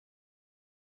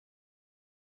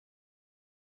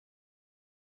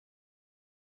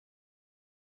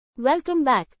Welcome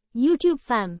back, YouTube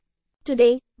fam.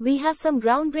 Today, we have some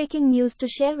groundbreaking news to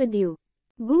share with you.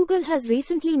 Google has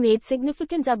recently made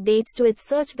significant updates to its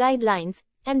search guidelines,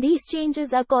 and these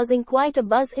changes are causing quite a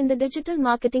buzz in the digital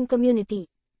marketing community.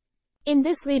 In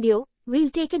this video, we'll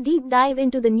take a deep dive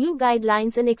into the new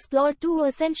guidelines and explore two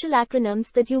essential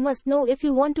acronyms that you must know if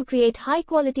you want to create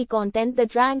high-quality content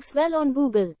that ranks well on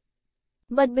Google.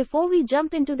 But before we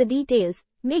jump into the details,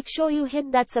 make sure you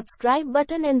hit that subscribe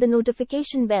button and the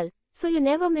notification bell, so you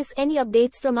never miss any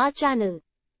updates from our channel.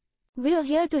 We're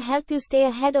here to help you stay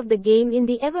ahead of the game in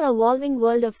the ever-evolving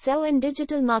world of SEO and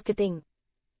digital marketing.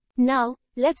 Now,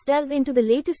 let's delve into the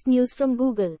latest news from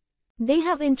Google. They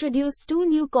have introduced two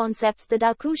new concepts that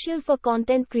are crucial for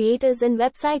content creators and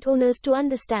website owners to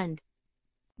understand.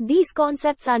 These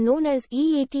concepts are known as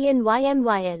E-A-T and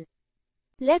YMYL.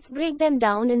 Let's break them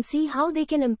down and see how they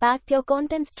can impact your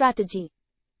content strategy.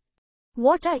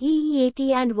 What are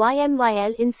E-A-T and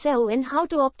YMYL in SEO and how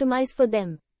to optimize for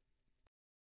them?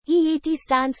 E-A-T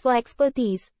stands for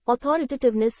expertise,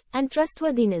 authoritativeness, and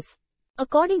trustworthiness.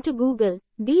 According to Google,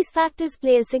 these factors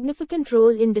play a significant role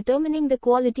in determining the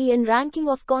quality and ranking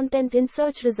of content in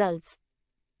search results.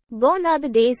 Gone are the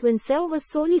days when SEO was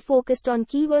solely focused on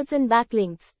keywords and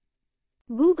backlinks.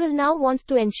 Google now wants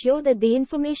to ensure that the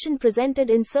information presented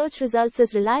in search results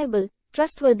is reliable,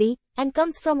 trustworthy, and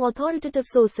comes from authoritative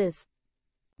sources.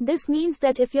 This means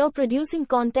that if you're producing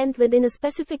content within a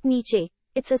specific niche,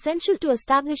 it's essential to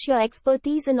establish your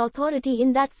expertise and authority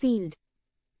in that field.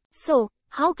 So,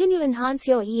 how can you enhance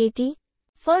your E-A-T?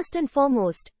 First and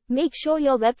foremost, make sure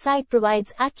your website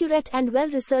provides accurate and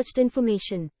well-researched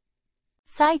information.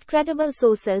 Cite credible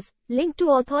sources, link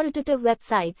to authoritative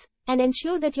websites, and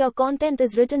ensure that your content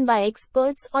is written by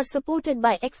experts or supported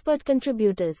by expert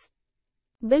contributors.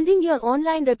 Building your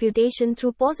online reputation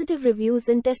through positive reviews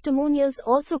and testimonials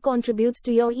also contributes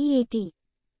to your E-A-T.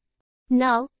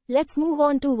 Now, let's move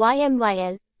on to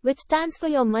YMYL, which stands for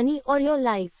your money or your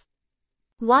life.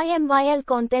 YMYL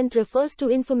content refers to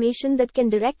information that can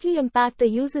directly impact the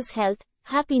user's health,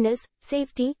 happiness,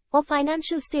 safety, or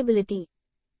financial stability.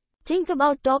 Think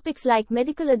about topics like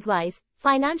medical advice,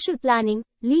 financial planning,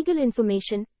 legal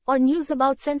information, or news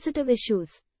about sensitive issues.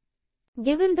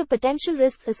 Given the potential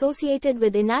risks associated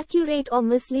with inaccurate or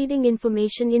misleading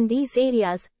information in these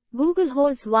areas, Google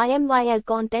holds YMYL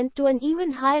content to an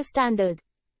even higher standard.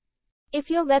 If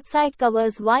your website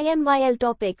covers YMYL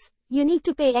topics, you need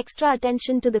to pay extra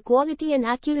attention to the quality and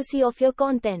accuracy of your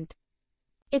content.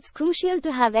 It's crucial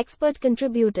to have expert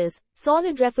contributors,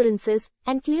 solid references,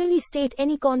 and clearly state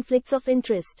any conflicts of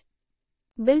interest.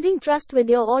 Building trust with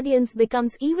your audience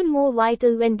becomes even more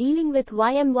vital when dealing with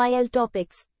YMYL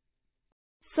topics.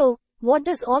 So, what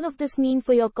does all of this mean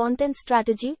for your content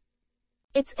strategy?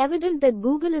 It's evident that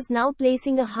Google is now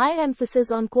placing a higher emphasis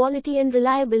on quality and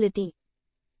reliability.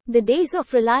 The days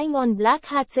of relying on black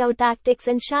hat SEO tactics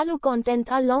and shallow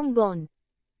content are long gone.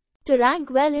 To rank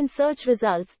well in search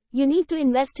results, you need to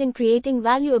invest in creating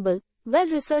valuable,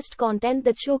 well-researched content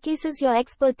that showcases your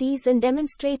expertise and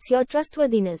demonstrates your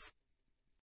trustworthiness.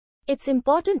 It's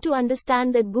important to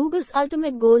understand that Google's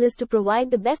ultimate goal is to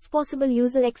provide the best possible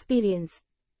user experience.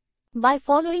 By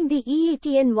following the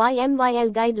E-A-T and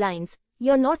YMYL guidelines,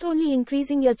 you're not only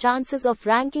increasing your chances of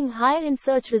ranking higher in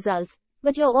search results,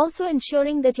 but you're also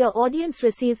ensuring that your audience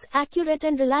receives accurate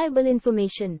and reliable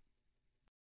information.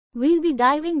 We'll be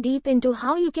diving deep into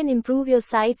how you can improve your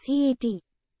site's E-A-T.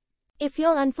 If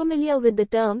you're unfamiliar with the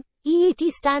term, E-A-T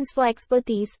stands for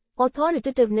expertise,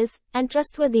 authoritativeness, and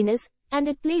trustworthiness, and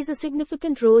it plays a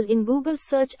significant role in Google's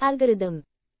search algorithm.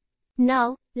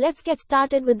 Now, let's get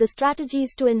started with the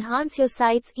strategies to enhance your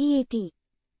site's E-A-T.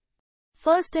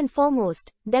 First and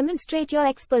foremost, demonstrate your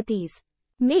expertise.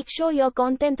 Make sure your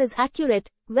content is accurate,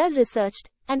 well-researched,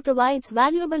 and provides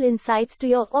valuable insights to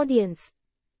your audience.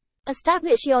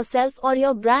 Establish yourself or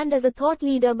your brand as a thought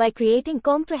leader by creating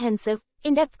comprehensive,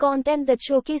 in-depth content that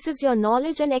showcases your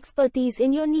knowledge and expertise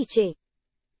in your niche.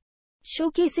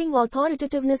 Showcasing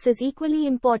authoritativeness is equally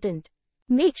important.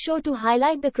 Make sure to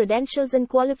highlight the credentials and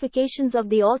qualifications of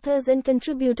the authors and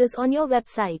contributors on your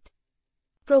website.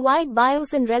 Provide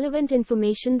bios and relevant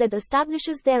information that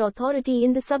establishes their authority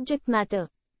in the subject matter.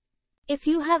 If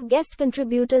you have guest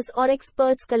contributors or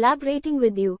experts collaborating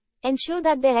with you, ensure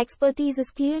that their expertise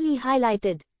is clearly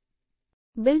highlighted.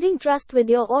 Building trust with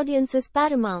your audience is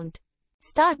paramount.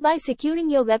 Start by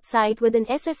securing your website with an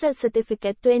SSL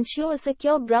certificate to ensure a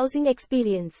secure browsing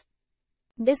experience.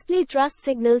 Display trust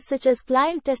signals such as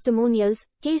client testimonials,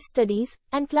 case studies,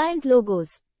 and client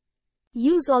logos.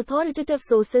 Use authoritative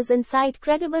sources and cite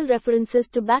credible references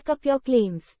to back up your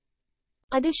claims.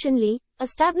 Additionally,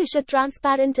 Establish a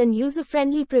transparent and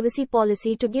user-friendly privacy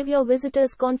policy to give your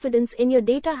visitors confidence in your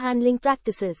data handling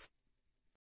practices.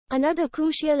 Another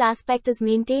crucial aspect is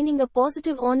maintaining a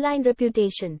positive online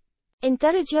reputation.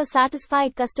 Encourage your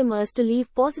satisfied customers to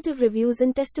leave positive reviews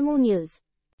and testimonials.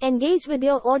 Engage with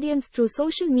your audience through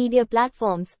social media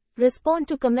platforms, respond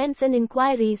to comments and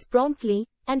inquiries promptly,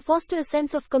 and foster a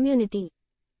sense of community.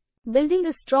 Building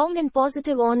a strong and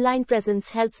positive online presence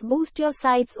helps boost your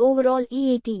site's overall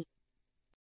E-A-T.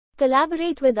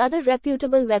 Collaborate with other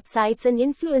reputable websites and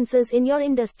influencers in your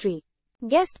industry.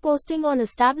 Guest posting on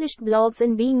established blogs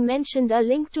and being mentioned or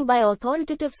linked to by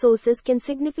authoritative sources can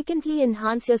significantly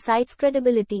enhance your site's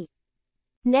credibility.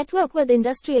 Network with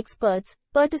industry experts,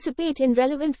 participate in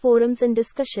relevant forums and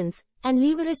discussions, and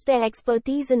leverage their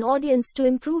expertise and audience to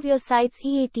improve your site's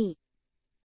E-A-T.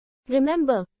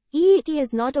 Remember, E-A-T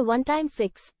is not a one-time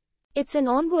fix. It's an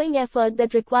ongoing effort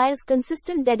that requires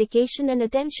consistent dedication and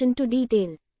attention to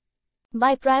detail.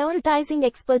 By prioritizing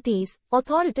expertise,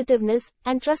 authoritativeness,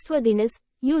 and trustworthiness,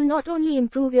 you'll not only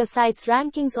improve your site's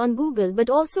rankings on Google but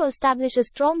also establish a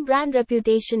strong brand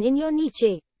reputation in your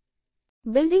niche.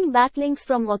 Building backlinks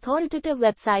from authoritative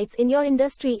websites in your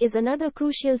industry is another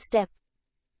crucial step.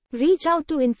 Reach out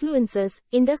to influencers,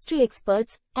 industry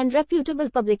experts, and reputable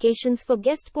publications for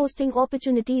guest posting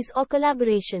opportunities or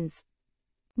collaborations.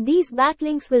 These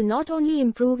backlinks will not only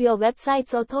improve your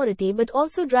website's authority but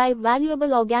also drive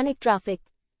valuable organic traffic.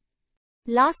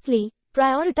 Lastly,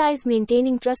 prioritize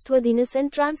maintaining trustworthiness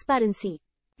and transparency.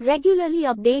 Regularly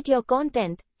update your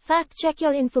content, fact-check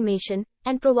your information,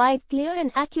 and provide clear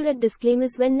and accurate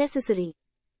disclaimers when necessary.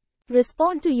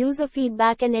 Respond to user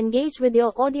feedback and engage with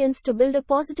your audience to build a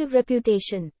positive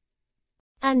reputation.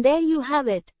 And there you have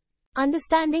it.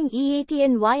 Understanding E-A-T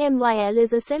and YMYL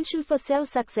is essential for SEO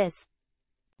success.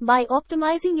 By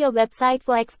optimizing your website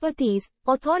for expertise,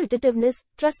 authoritativeness,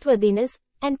 trustworthiness,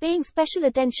 and paying special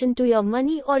attention to your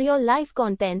money or your live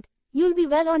content, you'll be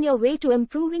well on your way to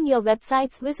improving your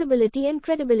website's visibility and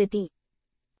credibility.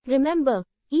 Remember,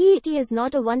 E-A-T is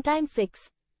not a one-time fix.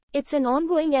 It's an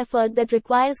ongoing effort that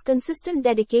requires consistent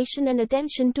dedication and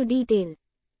attention to detail.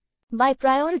 By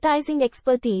prioritizing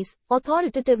expertise,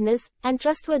 authoritativeness, and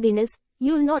trustworthiness,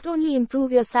 you'll not only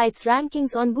improve your site's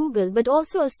rankings on Google but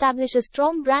also establish a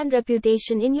strong brand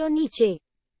reputation in your niche.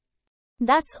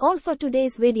 That's all for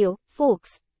today's video,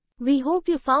 folks. We hope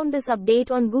you found this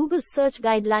update on Google's search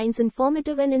guidelines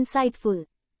informative and insightful.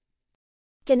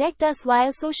 Connect us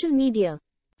via social media: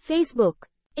 Facebook,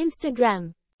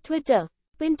 Instagram, Twitter,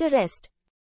 Pinterest.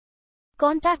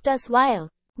 Contact us via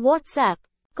WhatsApp,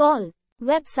 call,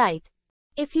 website.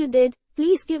 If you did,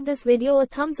 please give this video a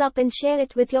thumbs up and share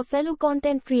it with your fellow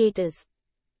content creators.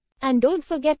 And don't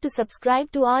forget to subscribe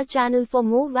to our channel for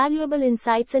more valuable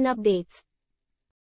insights and updates.